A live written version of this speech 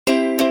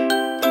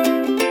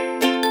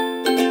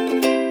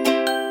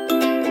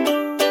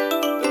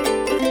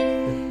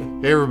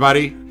Hey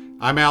everybody,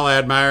 I'm Al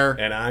Admire.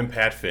 And I'm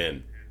Pat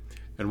Finn.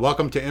 And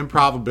welcome to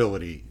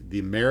Improvability,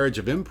 the marriage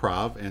of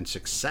improv and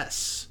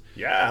success.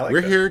 Yeah, I like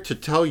We're that. here to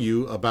tell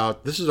you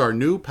about, this is our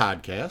new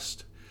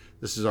podcast.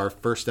 This is our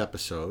first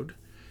episode.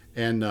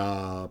 And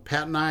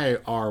Pat and I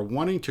are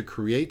wanting to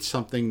create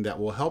something that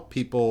will help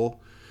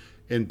people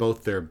in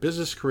both their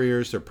business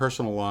careers, their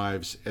personal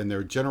lives, and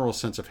their general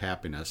sense of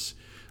happiness.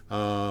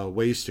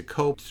 Ways to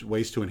cope,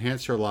 ways to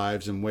enhance their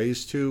lives, and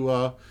ways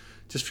to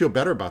just feel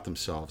better about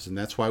themselves. And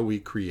that's why we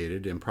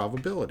created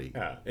Improvability.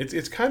 Yeah,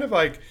 it's kind of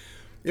like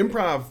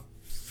improv,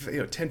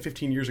 10,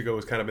 15 years ago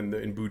was kind of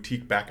in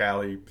boutique back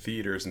alley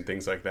theaters and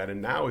things like that.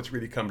 And now it's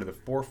really come to the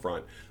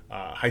forefront.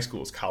 High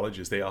schools,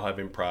 colleges, they all have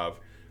improv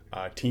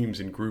teams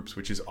and groups,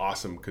 which is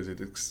awesome because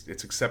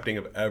it's accepting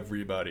of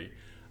everybody.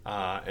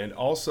 And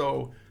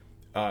also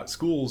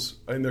schools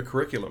in their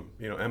curriculum,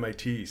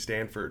 MIT,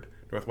 Stanford,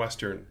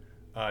 Northwestern,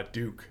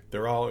 Duke,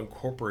 they're all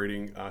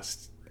incorporating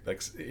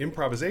like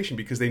improvisation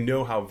because they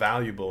know how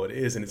valuable it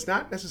is. And it's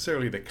not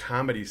necessarily the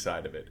comedy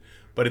side of it,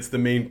 but it's the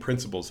main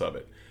principles of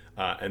it.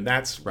 And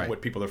that's Right. what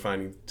people are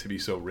finding to be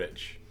so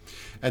rich.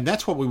 And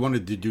that's what we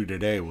wanted to do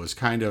today, was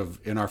kind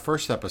of, in our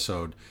first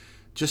episode,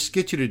 just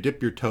get you to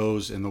dip your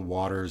toes in the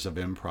waters of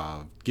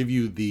improv. Give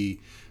you the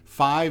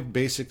 5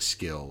 basic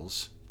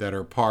skills that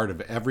are part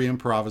of every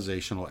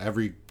improvisational,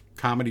 every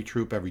comedy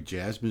troupe, every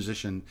jazz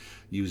musician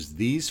use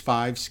these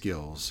 5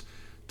 skills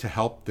to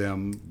help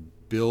them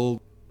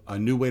build a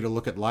new way to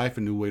look at life,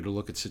 a new way to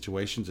look at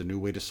situations, a new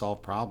way to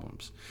solve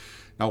problems.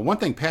 Now, one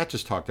thing Pat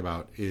just talked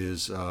about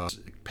is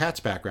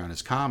Pat's background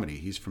is comedy.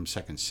 He's from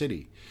Second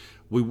City.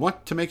 We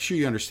want to make sure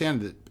you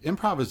understand that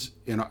improv is,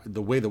 in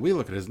the way that we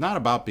look at it, is not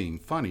about being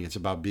funny. It's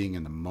about being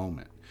in the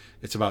moment.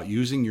 It's about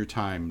using your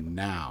time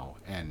now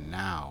and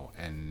now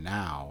and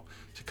now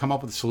to come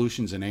up with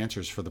solutions and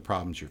answers for the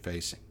problems you're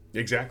facing.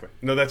 Exactly.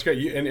 No, that's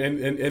great. And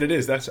it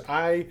is.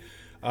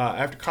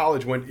 After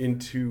college, went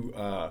into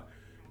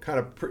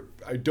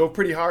I dove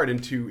pretty hard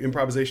into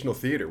improvisational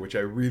theater, which I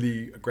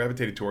really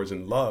gravitated towards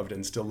and loved,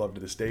 and still love to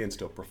this day and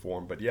still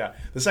perform. But yeah,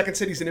 the Second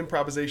City's an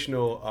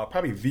improvisational,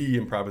 probably the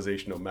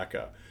improvisational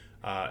mecca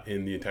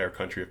in the entire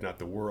country, if not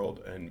the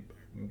world. And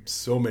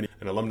so many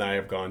alumni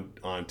have gone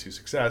on to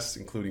success,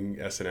 including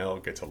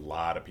SNL gets a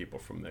lot of people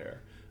from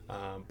there.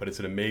 But it's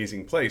an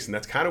amazing place, and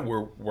that's kind of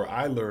where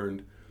I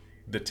learned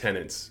the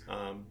tenets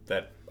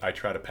that I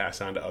try to pass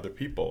on to other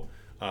people.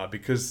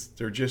 Because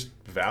they're just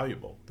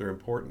valuable, they're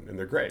important, and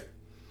they're great.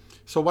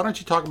 So why don't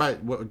you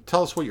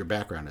tell us what your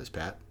background is,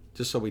 Pat,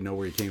 just so we know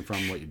where you came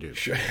from, what you do.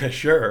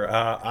 Sure.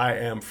 I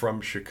am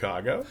from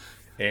Chicago,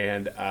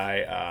 and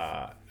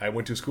I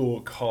went to a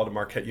school called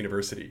Marquette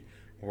University,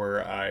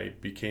 where I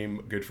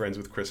became good friends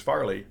with Chris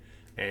Farley,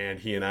 and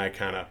he and I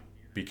kind of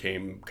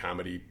became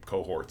comedy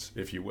cohorts,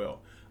 if you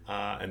will.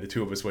 And the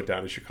two of us went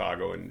down to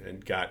Chicago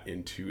and got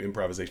into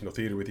improvisational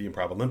theater with the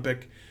Improv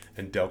Olympic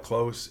and Del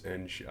Close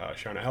and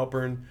Shauna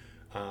Halpern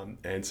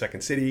and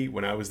Second City.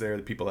 When I was there,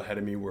 the people ahead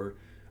of me were,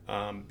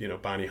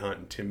 Bonnie Hunt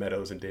and Tim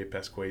Meadows and Dave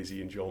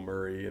Pasquesi and Joel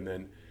Murray. And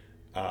then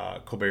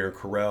Colbert and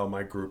Carell.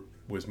 My group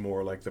was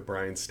more like the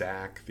Brian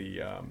Stack,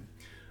 the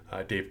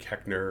Dave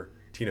Keckner,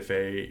 Tina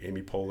Fey,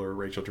 Amy Poehler,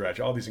 Rachel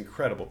Dratch, all these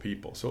incredible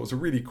people. So it was a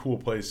really cool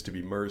place to be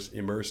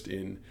immersed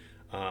in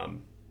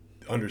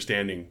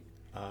understanding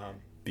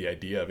the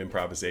idea of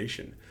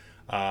improvisation.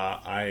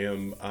 I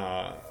am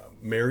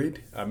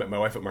married. I met my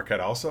wife at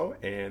Marquette also,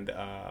 and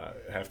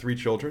have 3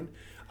 children.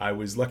 I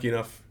was lucky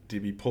enough to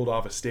be pulled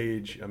off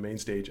a main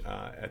stage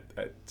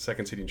at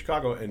Second City in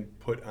Chicago and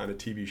put on a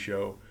TV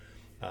show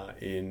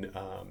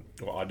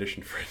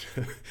auditioned for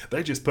it.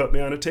 They just put me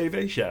on a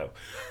TV show.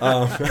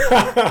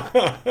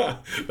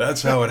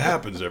 That's how it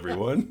happens,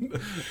 everyone.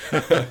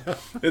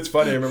 It's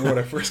funny. I remember when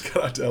I first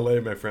got out to LA,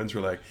 my friends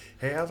were like,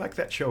 "Hey, I like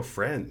that show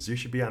Friends. You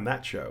should be on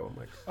that show." I'm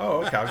like,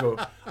 "Oh,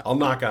 okay. I'll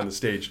knock on the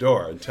stage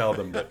door and tell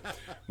them that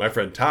my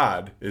friend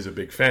Todd is a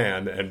big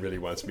fan and really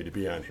wants me to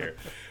be on here."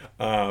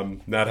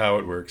 Not how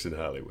it works in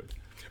Hollywood.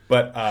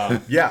 But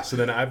so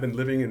then I've been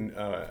living and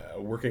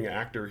working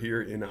actor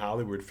here in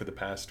Hollywood for the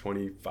past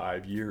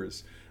 25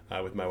 years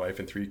with my wife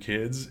and 3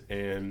 kids.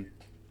 And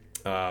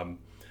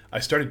I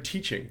started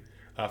teaching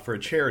for a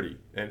charity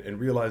and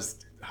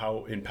realized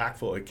how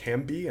impactful it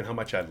can be and how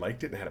much I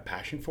liked it and had a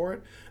passion for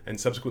it. And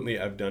subsequently,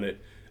 I've done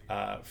it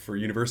for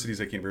universities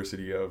like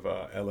University of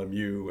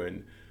LMU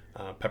and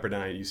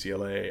Pepperdine,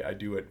 UCLA. I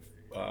do a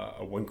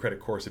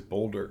 1-credit course at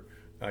Boulder.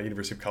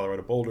 University of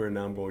Colorado Boulder, and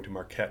now I'm going to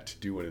Marquette to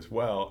do it as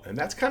well. And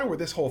that's kind of where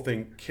this whole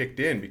thing kicked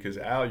in, because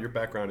Al, your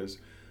background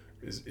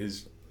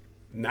is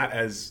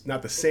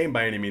not the same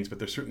by any means, but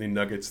there's certainly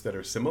nuggets that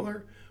are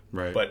similar.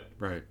 Right. But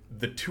right.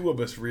 The two of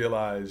us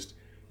realized,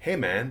 hey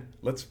man,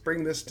 let's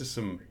bring this to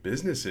some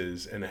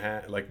businesses and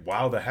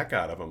wow the heck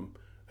out of them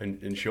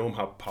and show them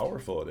how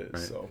powerful it is.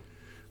 Right. So,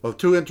 well,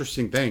 2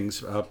 interesting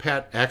things.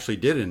 Pat actually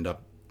did end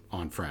up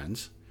on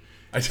Friends.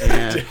 I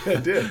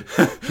did.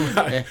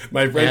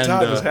 My friend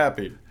Todd was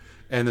happy.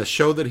 And the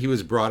show that he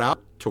was brought out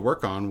to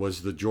work on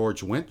was the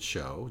George Wendt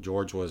show.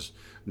 George was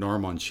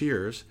Norm on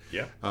Cheers.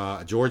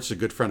 Yeah. George's a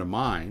good friend of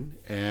mine,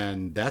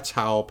 and that's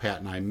how Pat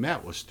and I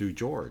met, was through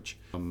George,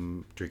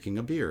 drinking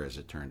a beer, as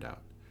it turned out.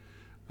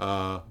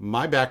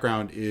 My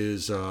background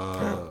is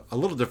a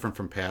little different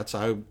from Pat's.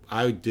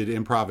 I did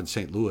improv in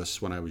St. Louis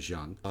when I was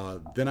young.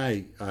 Then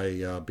I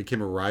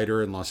became a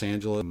writer in Los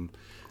Angeles.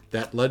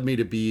 That led me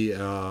to be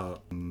a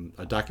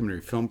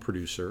documentary film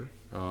producer.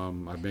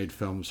 I've made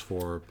films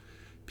for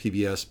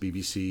PBS,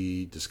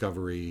 BBC,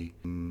 Discovery,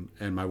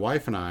 and my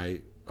wife and I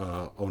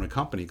own a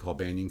company called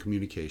Banyan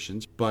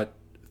Communications. But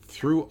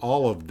through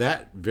all of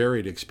that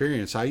varied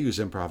experience, I use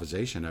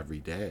improvisation every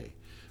day,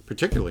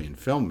 particularly in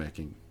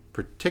filmmaking.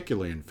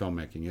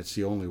 It's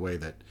the only way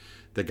that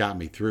got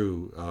me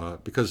through,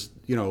 because,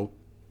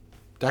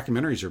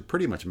 documentaries are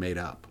pretty much made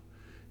up.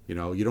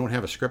 You don't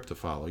have a script to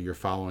follow. You're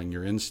following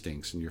your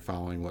instincts, and you're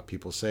following what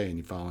people say, and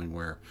you're following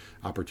where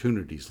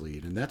opportunities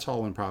lead. And that's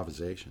all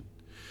improvisation.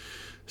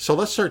 So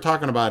let's start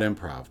talking about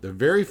improv. The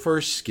very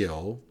first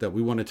skill that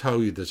we want to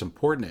tell you that's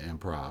important to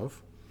improv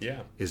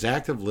is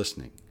active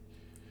listening.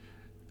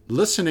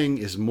 Listening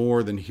is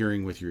more than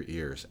hearing with your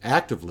ears.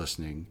 Active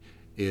listening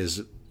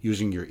is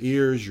using your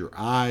ears, your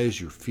eyes,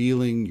 your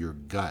feeling, your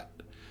gut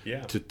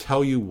to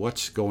tell you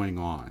what's going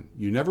on.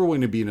 You never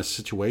want to be in a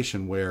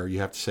situation where you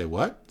have to say,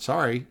 "What?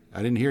 Sorry,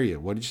 I didn't hear you.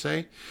 What did you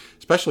say?"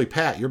 Especially,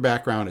 Pat, your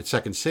background at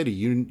Second City,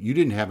 you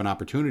didn't have an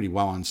opportunity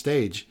while on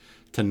stage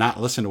to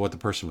not listen to what the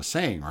person was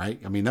saying, right?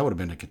 I mean, that would have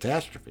been a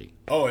catastrophe.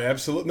 Oh,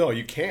 absolutely. No,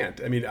 you can't.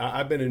 I mean,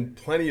 I've been in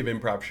plenty of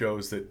improv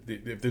shows that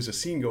if there's a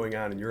scene going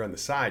on and you're on the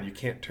side, you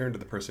can't turn to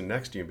the person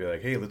next to you and be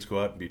like, "Hey, let's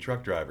go out and be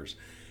truck drivers,"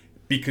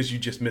 because you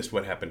just missed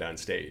what happened on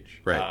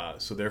stage. Right.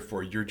 So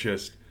therefore, you're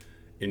just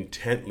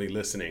intently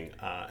listening.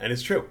 And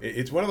it's true.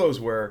 It's one of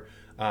those where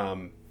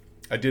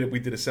we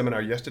did a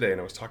seminar yesterday, and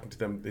I was talking to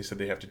them. They said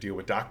they have to deal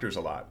with doctors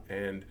a lot.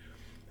 And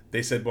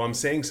they said, well, I'm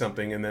saying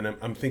something, and then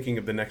I'm thinking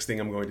of the next thing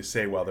I'm going to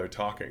say while they're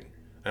talking.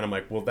 And I'm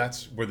like, well,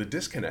 that's where the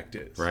disconnect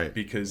is. Right.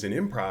 Because in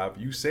improv,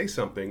 you say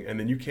something, and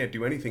then you can't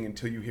do anything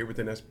until you hear what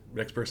the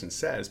next person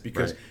says,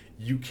 because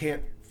you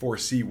can't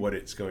foresee what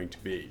it's going to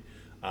be.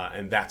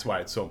 And that's why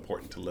it's so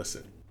important to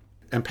listen.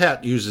 And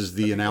Pat uses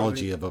the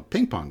analogy of a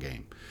ping pong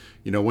game.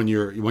 When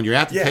you're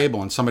at the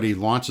table and somebody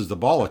launches the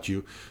ball at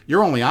you,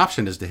 your only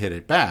option is to hit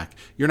it back.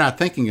 You're not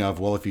thinking of,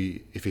 well, if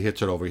he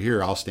hits it over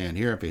here, I'll stand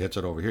here. If he hits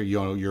it over here,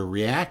 you're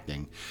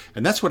reacting.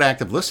 And that's what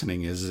active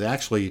listening is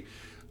actually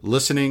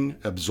listening,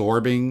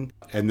 absorbing,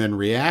 and then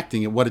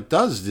reacting. And what it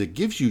does is it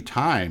gives you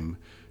time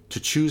to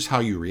choose how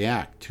you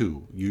react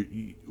too.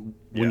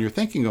 When you're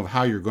thinking of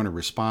how you're going to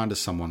respond to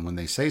someone when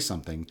they say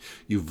something,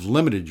 you've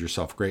limited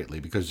yourself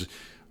greatly, because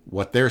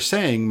what they're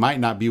saying might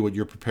not be what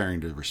you're preparing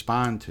to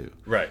respond to.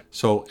 Right.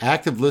 So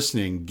active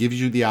listening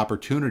gives you the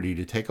opportunity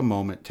to take a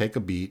moment, take a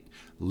beat,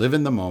 live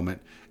in the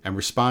moment, and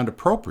respond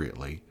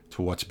appropriately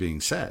to what's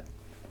being said.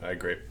 I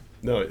agree.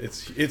 No,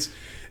 it's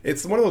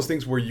one of those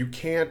things where you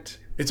can't.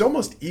 It's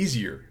almost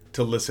easier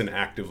to listen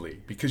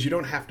actively because you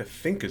don't have to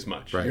think as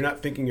much. Right. You're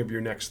not thinking of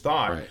your next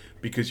thought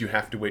because you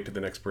have to wait to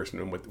the next person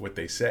and what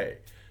they say.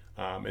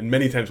 And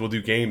many times we'll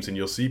do games and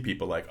you'll see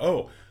people like,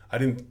 "Oh, I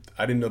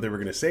didn't know they were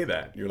going to say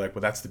that." You're like,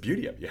 well, that's the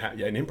beauty of it.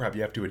 In improv,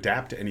 you have to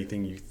adapt to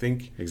anything you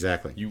think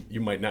you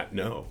might not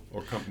know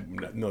or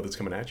know that's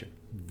coming at you.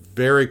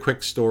 Very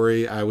quick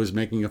story. I was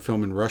making a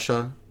film in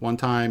Russia one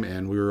time,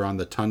 and we were on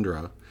the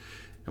tundra,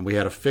 and we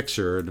had a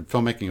fixer. And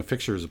filmmaking a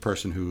fixer is a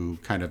person who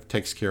kind of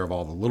takes care of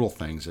all the little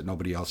things that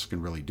nobody else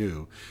can really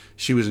do.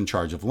 She was in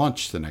charge of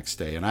lunch the next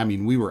day, and I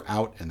mean, we were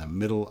out in the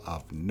middle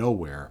of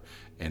nowhere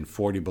in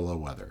 40 below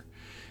weather.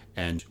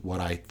 And what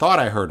I thought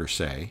I heard her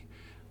say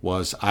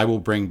was, "I will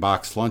bring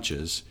boxed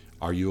lunches.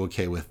 Are you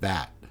okay with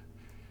that?"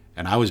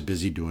 And I was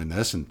busy doing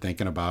this and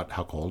thinking about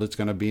how cold it's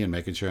going to be and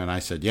making sure. And I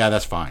said, "Yeah,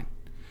 that's fine."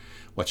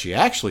 What she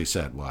actually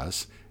said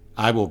was,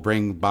 "I will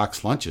bring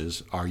boxed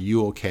lunches. Are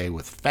you okay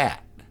with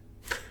fat?"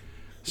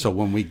 So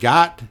when we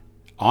got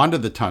onto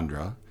the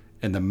tundra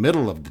in the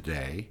middle of the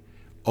day,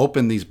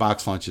 opened these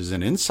boxed lunches,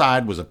 and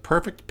inside was a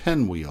perfect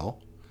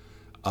pinwheel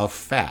of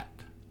fat.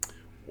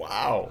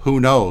 Wow. Who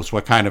knows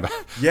what kind of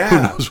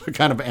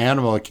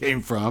animal it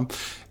came from,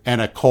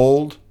 and a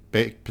cold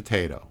baked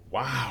potato.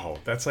 Wow,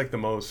 that's like the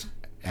most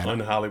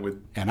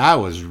un-Hollywood. And I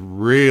was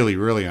really,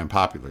 really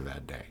unpopular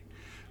that day.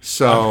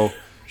 So,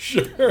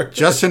 sure.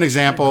 Just an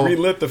example.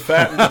 Greenlit the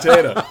fat and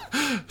potato.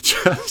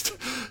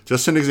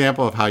 just an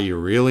example of how you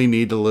really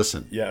need to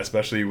listen. Yeah,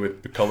 especially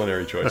with the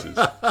culinary choices.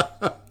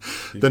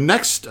 The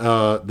next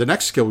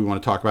skill we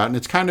want to talk about, and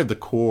it's kind of the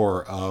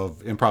core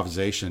of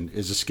improvisation,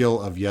 is a skill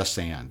of yes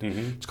and.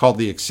 Mm-hmm. It's called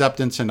the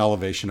acceptance and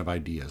elevation of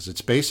ideas.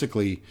 It's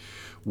basically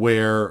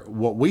where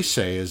what we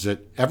say is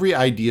that every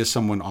idea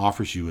someone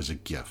offers you is a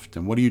gift.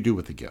 And what do you do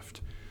with the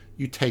gift?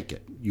 You take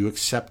it, you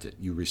accept it,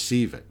 you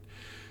receive it.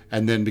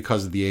 And then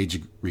because of the age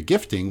of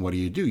regifting, what do?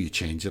 You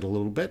change it a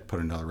little bit, put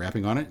another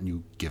wrapping on it, and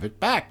you give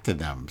it back to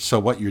them. So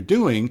what you're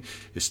doing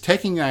is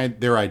taking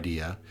their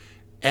idea,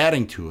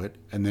 adding to it,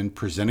 and then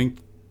presenting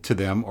to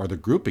them or the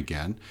group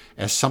again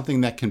as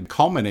something that can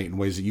culminate in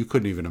ways that you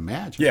couldn't even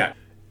imagine. Yeah.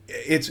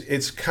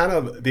 It's kind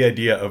of the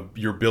idea of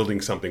you're building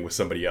something with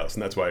somebody else.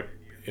 And that's why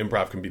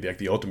improv can be like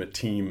the ultimate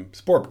team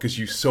sport, because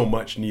you so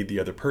much need the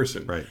other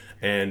person. Right.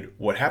 And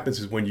what happens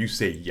is when you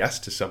say yes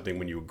to something,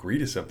 when you agree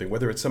to something,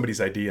 whether it's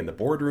somebody's idea in the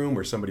boardroom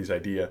or somebody's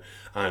idea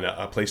on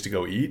a place to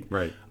go eat.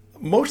 Right.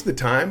 Most of the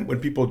time when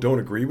people don't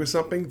agree with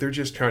something, they're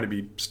just trying to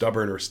be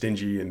stubborn or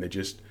stingy, and they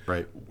just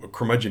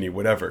curmudgeon-y,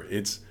 whatever.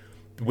 It's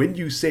when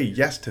you say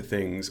yes to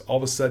things, all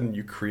of a sudden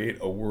you create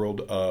a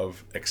world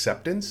of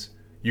acceptance.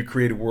 You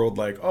create a world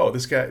like, oh,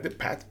 this guy,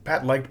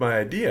 Pat liked my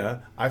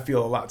idea. I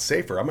feel a lot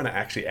safer. I'm going to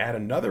actually add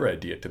another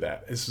idea to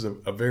that. This is a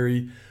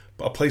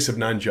place of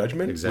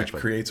non-judgment, which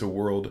creates a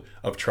world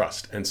of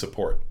trust and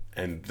support.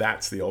 And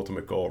that's the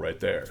ultimate goal right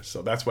there.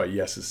 So that's why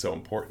yes is so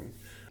important.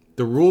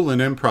 The rule in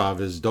improv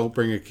is don't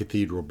bring a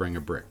cathedral, bring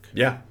a brick.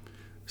 Yeah.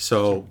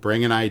 So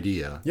bring an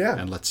idea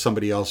and let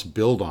somebody else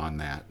build on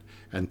that.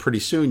 And pretty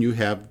soon you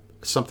have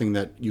something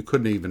that you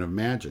couldn't even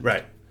imagine.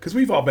 Right. Because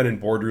we've all been in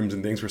boardrooms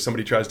and things where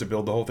somebody tries to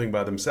build the whole thing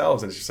by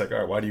themselves, and it's just like, all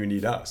right, why do you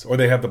need us? Or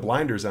they have the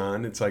blinders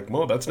on. It's like,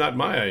 well, that's not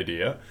my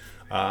idea.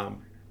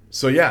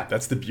 So yeah,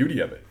 that's the beauty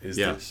of it. Is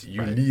that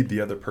you need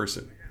the other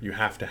person. You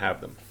have to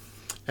have them.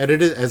 And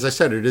it is, as I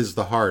said, it is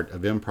the heart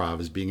of improv,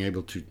 is being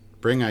able to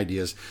bring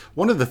ideas.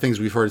 One of the things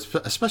we've heard,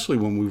 especially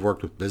when we've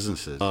worked with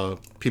businesses,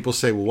 people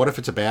say, well, what if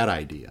it's a bad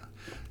idea?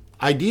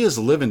 Ideas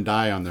live and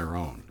die on their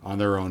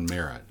own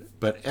merit.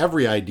 But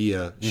every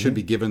idea should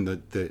be given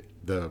the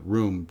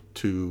room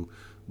to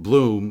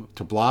bloom,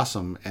 to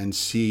blossom, and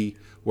see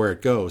where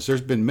it goes.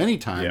 There's been many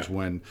times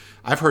when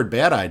I've heard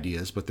bad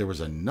ideas, but there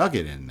was a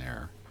nugget in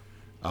there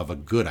of a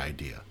good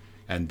idea.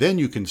 And then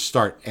you can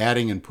start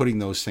adding and putting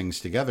those things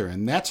together.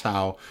 And that's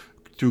how,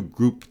 through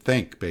group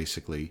think,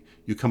 basically,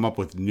 you come up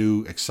with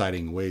new,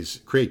 exciting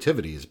ways.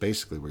 Creativity is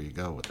basically where you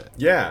go with it.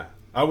 Yeah.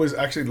 I was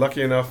actually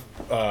lucky enough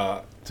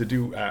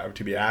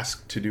to be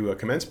asked to do a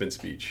commencement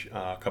speech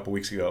a couple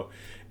weeks ago,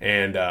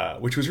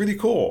 and which was really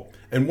cool.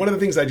 And one of the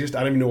things I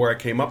don't even know where I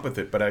came up with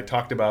it, but I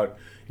talked about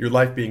your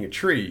life being a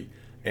tree,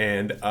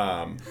 and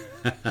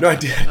no, I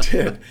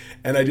did,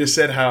 and I just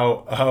said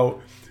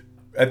how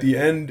at the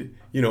end,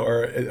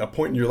 or at a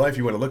point in your life,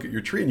 you want to look at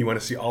your tree and you want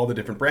to see all the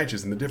different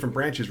branches, and the different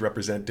branches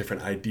represent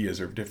different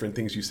ideas or different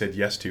things you said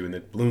yes to, and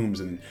it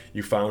blooms, and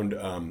you found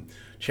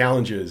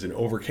challenges and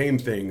overcame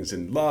things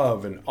and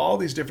love and all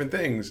these different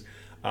things,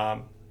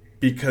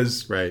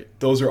 because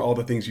those are all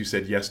the things you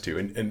said yes to,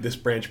 and this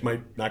branch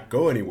might not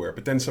go anywhere,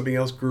 but then something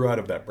else grew out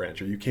of that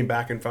branch, or you came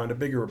back and found a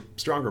bigger,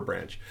 stronger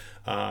branch,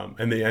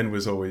 and the end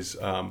was always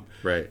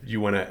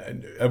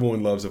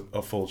everyone loves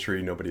a full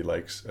tree. Nobody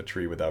likes a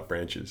tree without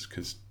branches,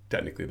 because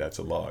technically that's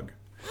a log.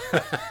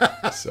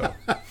 So,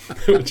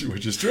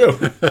 which is true.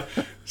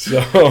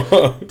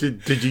 So,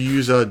 did you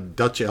use a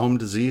Dutch elm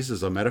disease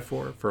as a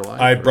metaphor for life?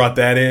 I brought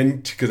that in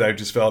because I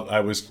just felt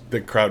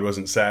the crowd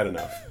wasn't sad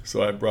enough,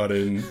 so I brought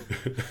in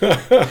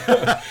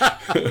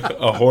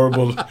a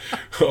horrible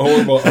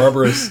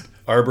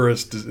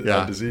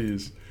arborist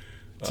disease.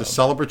 It's a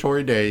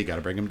celebratory day. You got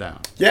to bring them down.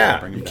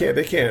 Yeah, you can't.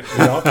 They can't.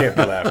 It all can't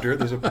be laughter.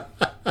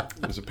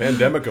 There's a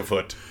pandemic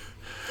afoot.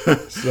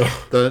 So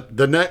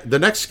the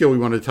next skill we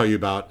want to tell you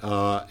about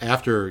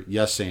after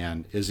yes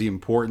and is the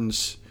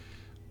importance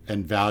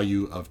and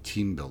value of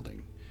team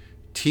building.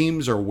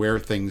 Teams are where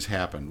things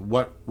happen.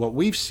 What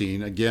we've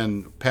seen,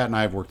 again, Pat and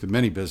I have worked in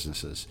many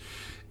businesses,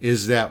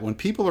 is that when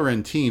people are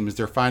in teams,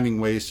 they're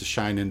finding ways to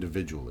shine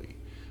individually,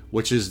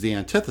 which is the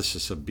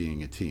antithesis of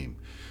being a team.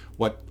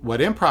 What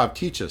improv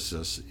teaches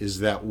us is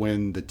that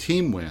when the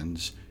team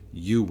wins,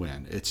 you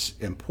win. It's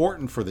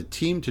important for the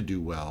team to do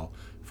well,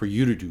 for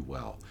you to do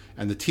well.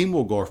 And the team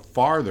will go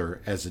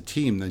farther as a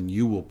team than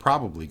you will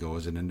probably go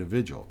as an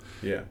individual.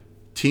 Yeah.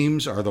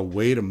 Teams are the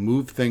way to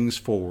move things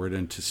forward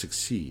and to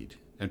succeed.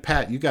 And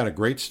Pat, you got a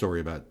great story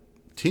about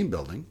team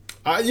building.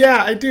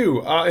 Yeah, I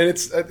do. And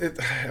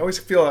I always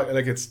feel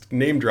like it's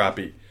name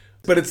droppy,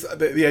 but it's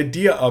the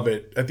idea of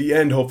it. At the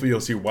end, hopefully you'll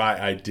see why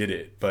I did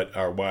it,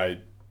 or why I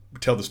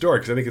tell the story,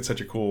 because I think it's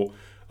such a cool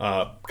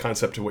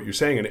concept to what you're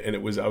saying. And I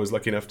was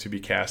lucky enough to be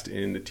cast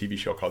in the TV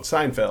show called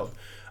Seinfeld.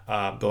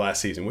 The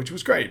last season, which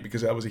was great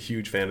because I was a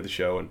huge fan of the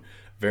show and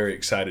very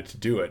excited to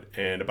do it.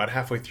 And about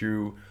halfway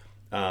through,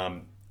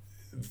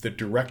 the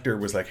director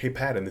was like, "Hey,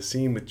 Pat, in the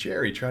scene with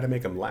Jerry, try to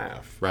make him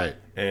laugh." Right.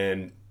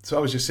 And so I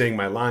was just saying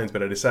my lines,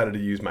 but I decided to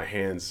use my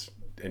hands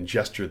and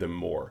gesture them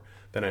more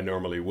than I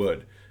normally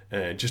would,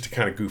 and just to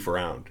kind of goof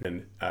around.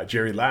 And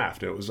Jerry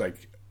laughed, and it was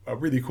like a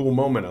really cool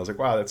moment. I was like,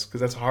 "Wow,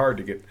 that's hard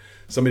to get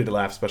somebody to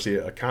laugh, especially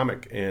a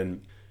comic."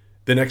 And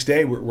the next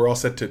day, we're all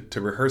set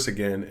to rehearse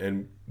again,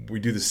 and we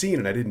do the scene,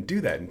 and I didn't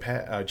do that.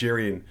 And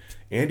Jerry and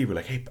Andy were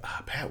like, "Hey,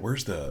 Pat,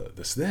 where's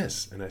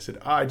this?" And I said,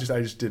 I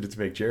just did it to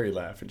make Jerry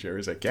laugh. And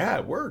Jerry's like, "Yeah,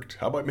 it worked.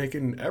 How about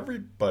making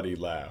everybody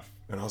laugh?"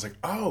 And I was like,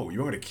 "Oh, you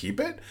want me to keep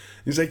it?"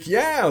 He's like,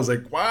 "Yeah." I was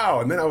like, "Wow."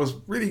 And then I was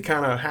really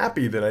kind of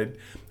happy that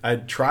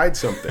I'd tried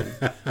something,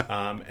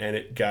 and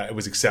it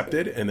was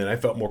accepted. And then I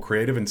felt more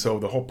creative, and so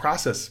the whole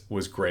process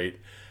was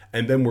great.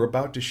 And then we're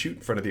about to shoot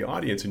in front of the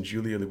audience, and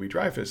Julia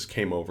Louis-Dreyfus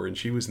came over, and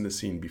she was in the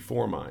scene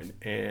before mine.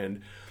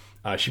 And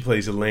she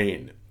plays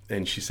Elaine.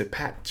 And she said,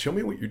 Pat, show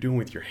me what you're doing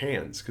with your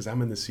hands, because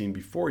I'm in the scene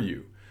before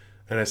you.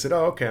 And I said,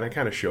 oh, okay. And I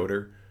kind of showed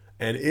her.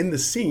 And in the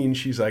scene,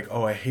 she's like,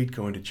 oh, I hate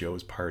going to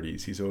Joe's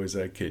parties. He's always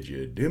like, could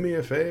you do me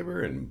a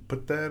favor and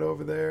put that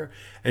over there?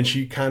 And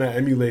she kind of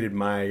emulated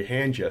my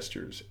hand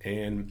gestures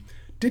and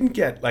didn't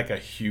get like a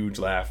huge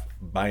laugh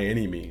by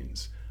any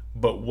means.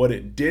 But what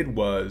it did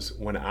was,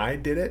 when I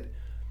did it,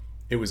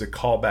 it was a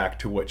callback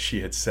to what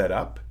she had set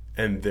up.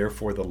 And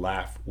therefore, the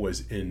laugh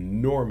was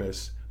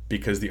enormous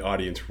because the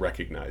audience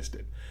recognized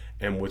it.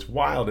 And what's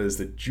wild is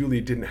that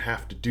Julia didn't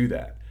have to do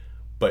that.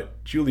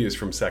 But Julia's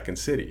from Second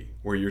City,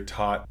 where you're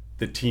taught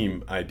the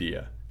team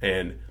idea.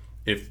 And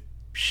if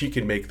she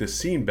can make this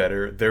scene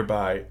better,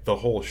 thereby the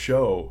whole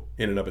show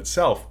in and of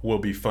itself will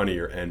be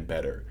funnier and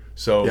better.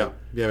 So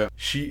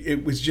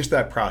it was just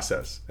that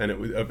process, and it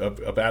was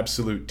of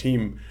absolute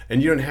team.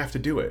 And you don't have to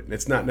do it.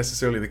 It's not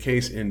necessarily the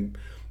case in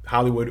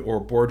Hollywood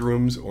or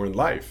boardrooms or in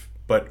life.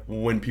 But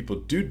when people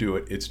do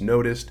it, it's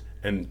noticed,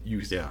 and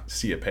you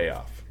see a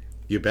payoff.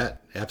 You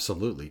bet.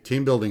 Absolutely.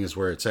 Team building is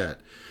where it's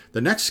at.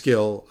 The next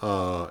skill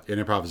in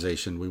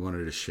improvisation we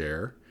wanted to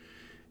share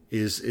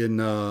is in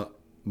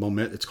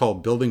it's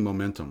called building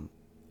momentum.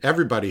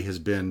 Everybody has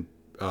been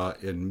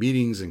in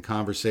meetings and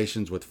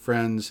conversations with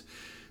friends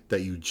that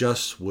you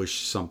just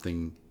wish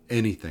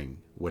anything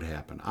would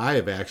happen. I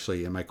have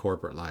actually, in my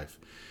corporate life,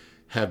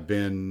 have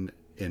been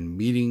in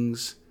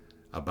meetings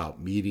about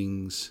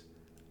meetings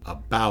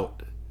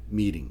about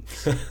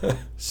meetings.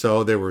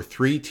 So there were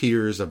 3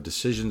 tiers of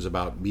decisions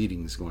about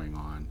meetings going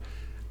on.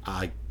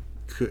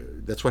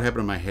 That's what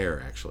happened to my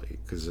hair, actually,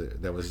 because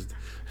that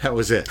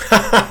was it.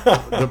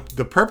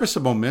 The purpose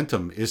of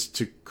momentum is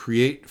to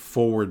create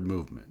forward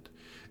movement,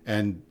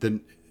 and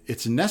then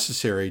it's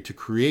necessary to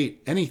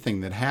create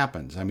anything that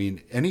happens. I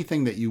mean,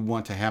 anything that you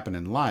want to happen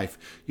in life,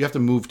 you have to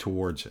move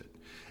towards it.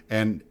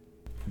 And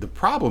the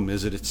problem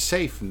is that it's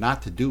safe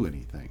not to do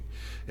anything.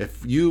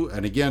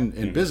 And again,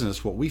 in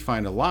business, what we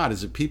find a lot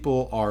is that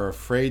people are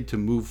afraid to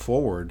move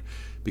forward,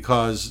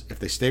 because if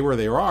they stay where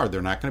they are,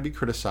 they're not going to be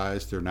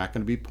criticized, they're not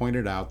going to be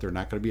pointed out, they're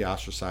not going to be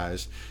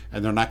ostracized,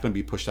 and they're not going to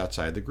be pushed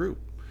outside the group.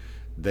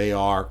 They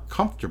are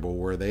comfortable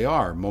where they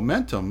are.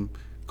 Momentum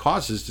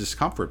causes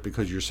discomfort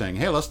because you're saying,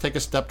 hey, let's take a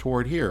step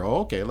toward here. Oh,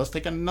 okay, let's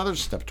take another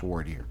step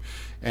toward here.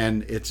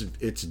 And it's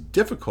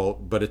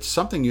difficult, but it's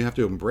something you have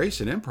to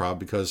embrace in improv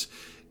because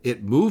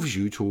it moves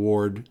you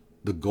toward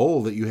the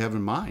goal that you have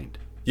in mind.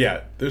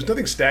 Yeah, there's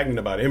nothing stagnant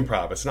about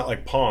improv. It's not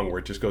like Pong where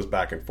it just goes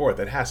back and forth.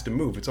 It has to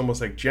move. It's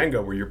almost like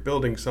Jenga where you're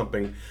building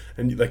something,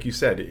 and like you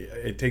said,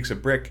 it takes a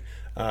brick,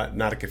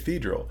 not a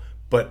cathedral.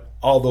 But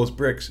all those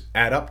bricks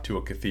add up to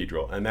a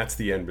cathedral, and that's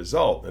the end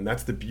result. And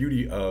that's the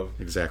beauty of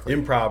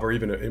improv, or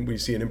even when you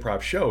see an improv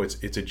show,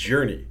 it's a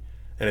journey.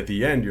 And at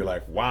the end, you're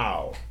like,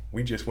 wow,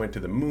 we just went to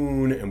the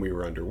moon, and we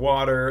were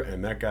underwater,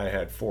 and that guy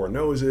had 4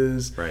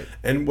 noses, right?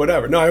 And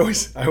whatever. No, I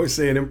always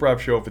say an improv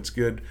show, if it's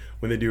good,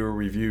 when they do a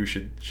review,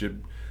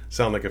 should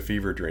sound like a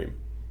fever dream.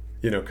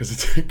 Because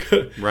it's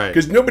good. Right.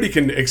 Because nobody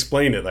can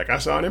explain it. Like, I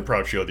saw an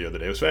improv show the other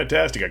day. It was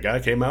fantastic. A guy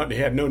came out and he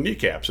had no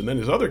kneecaps, and then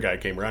this other guy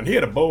came around. He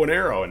had a bow and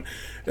arrow, and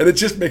it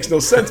just makes no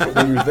sense. But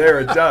when you're there,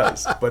 it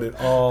does. But it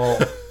all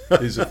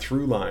is a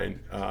through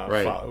line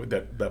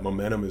that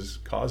momentum is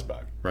caused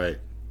by. Right.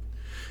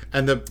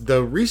 And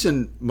the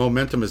reason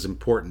momentum is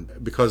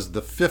important, because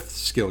the 5th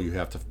skill you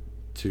have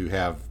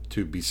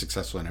to be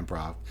successful in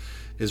improv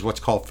is what's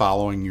called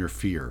following your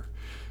fear.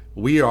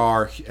 We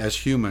are,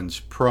 as humans,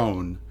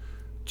 prone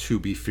to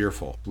be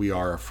fearful. We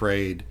are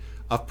afraid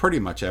of pretty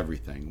much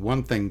everything.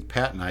 One thing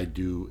Pat and I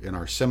do in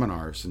our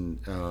seminars,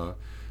 and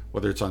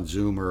whether it's on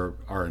Zoom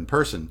or in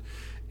person,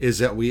 is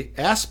that we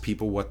ask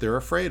people what they're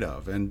afraid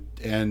of.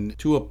 And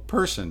to a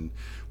person,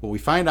 what we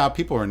find out,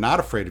 people are not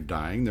afraid of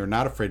dying. They're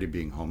not afraid of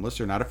being homeless.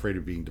 They're not afraid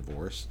of being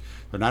divorced.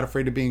 They're not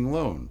afraid of being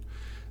alone.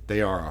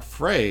 They are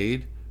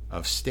afraid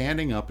of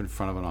standing up in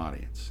front of an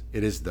audience.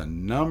 It is the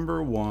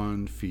number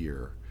one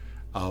fear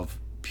of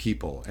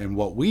people. And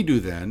what we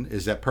do then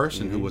is that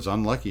person who was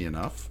unlucky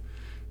enough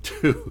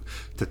to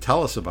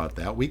tell us about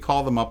that, we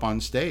call them up on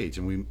stage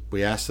and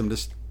we ask them to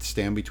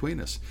stand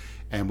between us.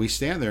 And we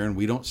stand there and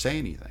we don't say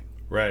anything.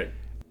 Right.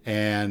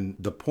 And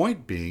the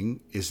point being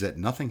is that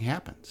nothing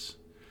happens.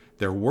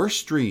 Their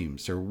worst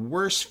dreams, their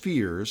worst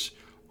fears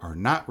are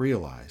not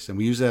realized. And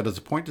we use that as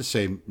a point to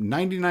say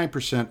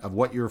 99% of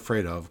what you're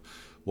afraid of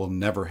will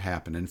never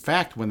happen. In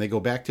fact, when they go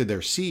back to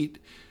their seat,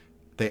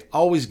 they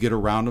always get a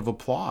round of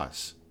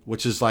applause,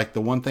 which is like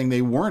the one thing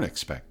they weren't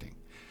expecting.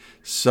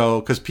 So,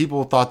 because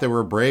people thought they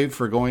were brave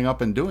for going up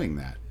and doing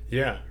that.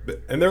 Yeah,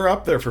 and they're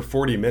up there for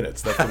 40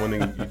 minutes. That's the one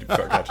thing you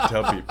forgot to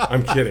tell people.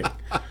 I'm kidding.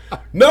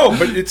 No,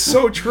 but it's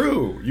so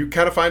true. You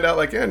kind of find out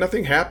like, yeah,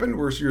 nothing happened.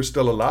 You're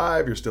still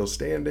alive. You're still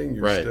standing.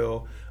 You're right.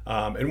 Still.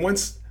 And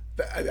once,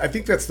 I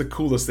think that's the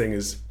coolest thing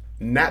is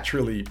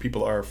naturally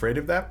people are afraid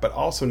of that, but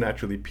also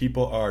naturally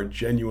people are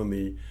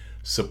genuinely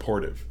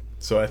supportive.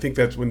 So I think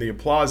that's when the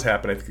applause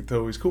happened. I think it's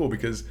always cool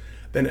because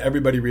then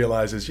everybody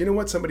realizes, you know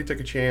what, somebody took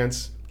a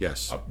chance.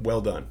 Yes. Well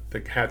done.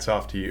 The hat's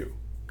off to you,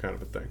 kind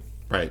of a thing.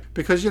 Right.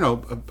 Because,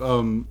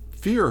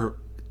 fear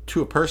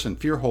to a person,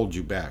 fear holds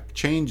you back.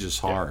 Change is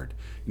hard.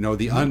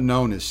 The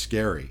unknown is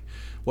scary.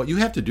 What you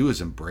have to do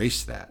is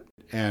embrace that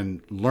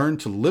and learn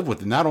to live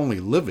with it. Not only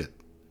live it,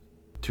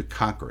 to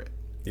conquer it.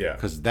 Yeah.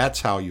 Because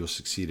that's how you'll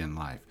succeed in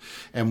life.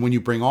 And when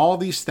you bring all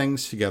these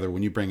things together,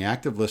 when you bring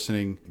active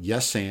listening,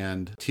 yes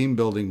and, team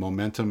building,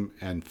 momentum,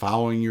 and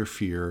following your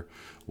fear,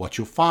 what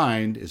you'll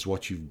find is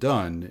what you've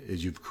done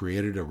is you've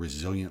created a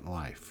resilient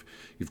life.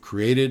 You've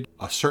created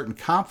a certain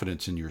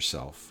confidence in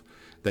yourself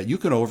that you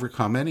can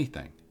overcome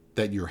anything,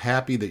 that you're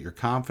happy, that you're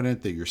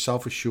confident, that you're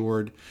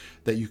self-assured,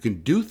 that you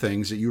can do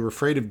things that you were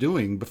afraid of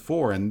doing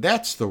before. And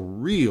that's the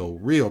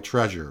real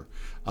treasure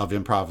of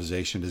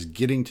improvisation, is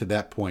getting to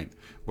that point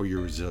where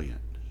you're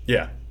resilient.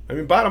 Yeah. I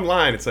mean, bottom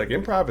line, it's like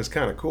improv is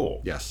kind of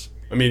cool. Yes.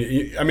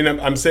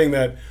 I'm saying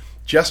that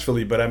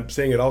jestfully, but I'm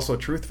saying it also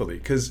truthfully,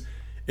 because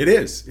it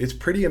is. It's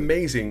pretty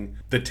amazing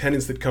the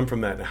tenets that come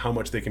from that and how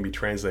much they can be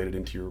translated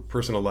into your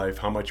personal life,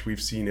 how much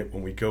we've seen it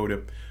when we go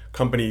to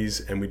companies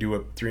and we do a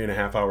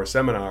 3.5-hour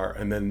seminar,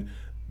 and then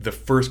the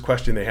first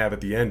question they have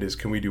at the end is,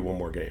 can we do one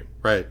more game?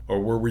 Right. Or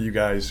where were you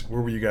guys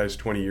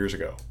 20 years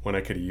ago when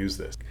I could have used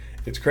this?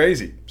 It's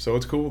crazy. So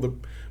it's cool.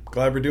 I'm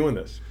glad we're doing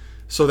this.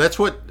 So that's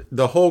what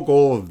the whole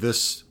goal of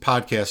this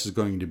podcast is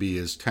going to be,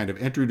 is kind of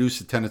introduce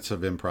the tenets of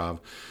improv.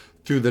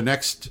 Through the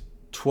next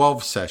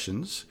 12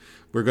 sessions,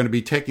 we're going to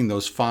be taking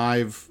those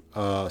 5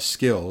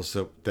 skills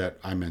that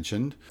I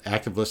mentioned: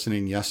 active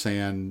listening, yes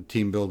and,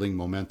 team building,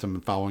 momentum,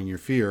 and following your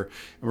fear.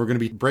 And we're going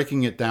to be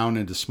breaking it down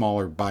into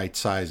smaller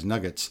bite-sized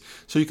nuggets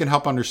so you can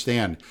help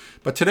understand.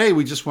 But today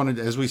we just wanted,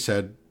 as we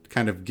said,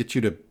 kind of get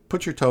you to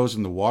put your toes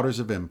in the waters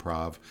of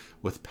improv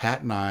with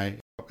Pat and I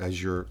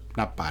as your,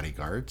 not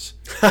bodyguards,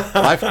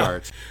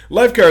 lifeguards.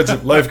 Lifeguards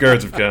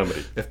of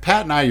comedy. If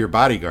Pat and I are your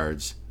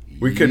bodyguards,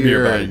 we could be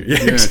your bodyguard.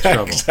 You're in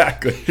trouble.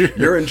 Exactly.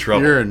 You're in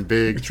trouble. You're in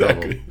big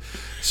trouble.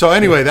 So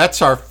anyway,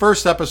 that's our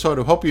first episode.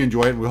 I hope you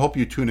enjoyed it. We hope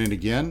you tune in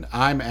again.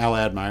 I'm Al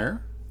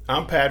Admire.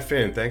 I'm Pat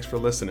Finn. Thanks for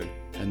listening.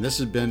 And this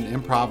has been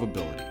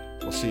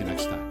Improvability. We'll see you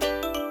next time.